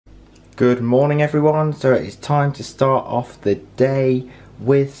Good morning everyone. So it's time to start off the day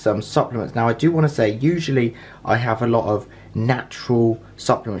with some supplements. Now I do want to say usually I have a lot of natural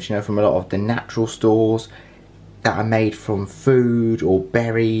supplements, you know, from a lot of the natural stores that are made from food or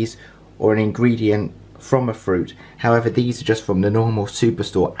berries or an ingredient from a fruit. However, these are just from the normal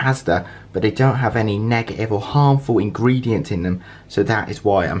superstore Asda, but they don't have any negative or harmful ingredients in them, so that is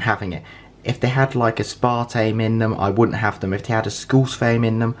why I'm having it. If they had like aspartame in them, I wouldn't have them. If they had ascorbate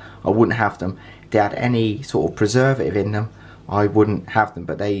in them, I wouldn't have them. If they had any sort of preservative in them, I wouldn't have them.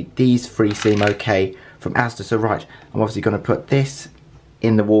 But these three seem okay from Asda. So right, I'm obviously going to put this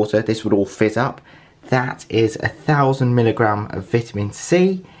in the water. This would all fizz up. That is 1,000 milligram of vitamin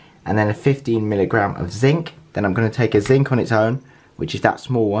C and then a 15 milligram of zinc. Then I'm going to take a zinc on its own, which is that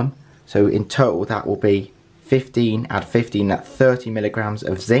small one. So in total that will be 15, add 15, that's 30 milligrams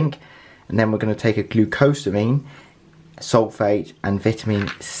of zinc. And then we're going to take a glucosamine, sulfate and vitamin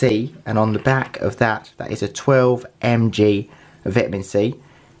C, and on the back of that, that is a 12 mg of vitamin C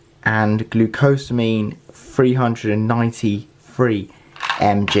and glucosamine 393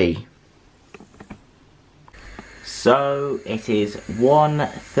 mg. So it is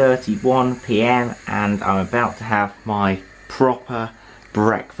 1:31 p.m. and I'm about to have my proper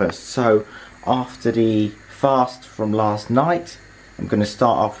breakfast. So after the fast from last night, I'm going to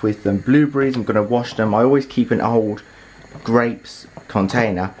start off with the blueberries. I'm going to wash them. I always keep an old grapes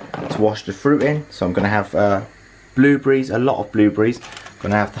container to wash the fruit in. So I'm going to have blueberries, a lot of blueberries. I'm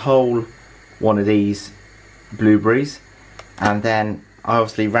going to have the whole one of these blueberries. And then I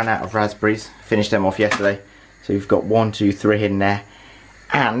obviously ran out of raspberries, finished them off yesterday. So you've got 1, 2, 3 in there.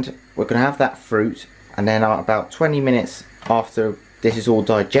 And we're going to have that fruit. And then about 20 minutes after this is all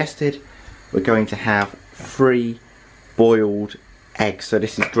digested, we're going to have 3 boiled eggs. So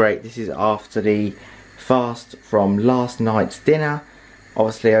this is great. This is after the fast from last night's dinner.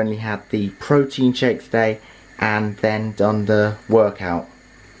 Obviously I only had the protein shake today and then done the workout.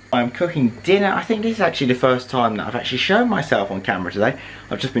 I'm cooking dinner. I think this is actually the first time that I've actually shown myself on camera today.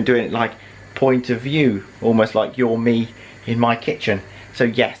 I've just been doing it like point of view, almost like you're me in my kitchen. So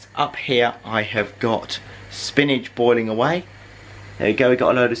yes, up here I have got spinach boiling away. There we go, we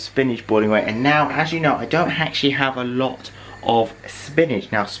got a load of spinach boiling away. And now, as you know, I don't actually have a lot of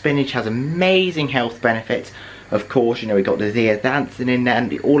spinach. Now spinach has amazing health benefits, of course, you know, we got the zeaxanthin in there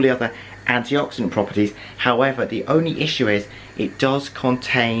and all the other antioxidant properties. However, the only issue is it does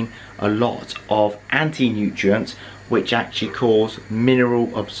contain a lot of anti-nutrients which actually cause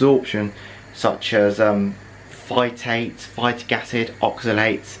mineral absorption, such as phytates, phytic acid,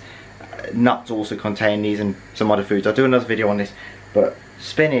 oxalates. Nuts also contain these and some other foods. I'll do another video on this, but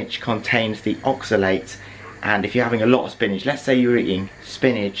spinach contains the oxalates. And if you're having a lot of spinach, let's say you're eating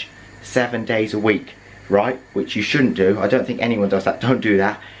spinach 7 days a week, right? Which you shouldn't do. I don't think anyone does that. Don't do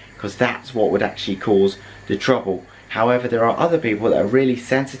that, because that's what would actually cause the trouble. However, there are other people that are really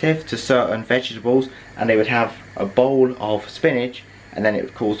sensitive to certain vegetables, and they would have a bowl of spinach and then it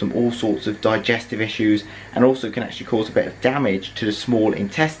would cause them all sorts of digestive issues, and also can actually cause a bit of damage to the small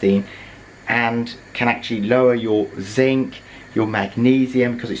intestine and can actually lower your zinc, your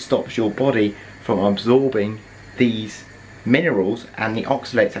magnesium, because it stops your body from absorbing these minerals, and the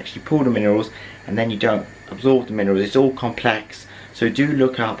oxalates actually pull the minerals and then you don't absorb the minerals. It's all complex, so do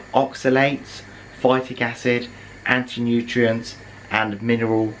look up oxalates, phytic acid, anti-nutrients and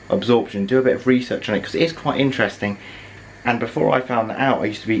mineral absorption. Do a bit of research on it because it is quite interesting. And before I found that out, I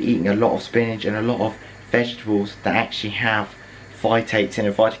used to be eating a lot of spinach and a lot of vegetables that actually have phytates in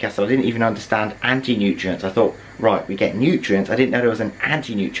and phytic acid. I didn't even understand anti-nutrients. I thought, right, we get nutrients. I didn't know there was an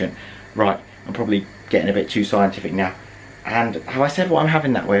anti-nutrient. Right, I'm probably getting a bit too scientific now. And have I said what I'm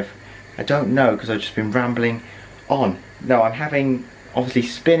having that with? I don't know, because I've just been rambling on. No, I'm having obviously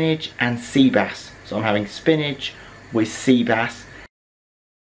spinach and sea bass. So I'm having spinach with sea bass.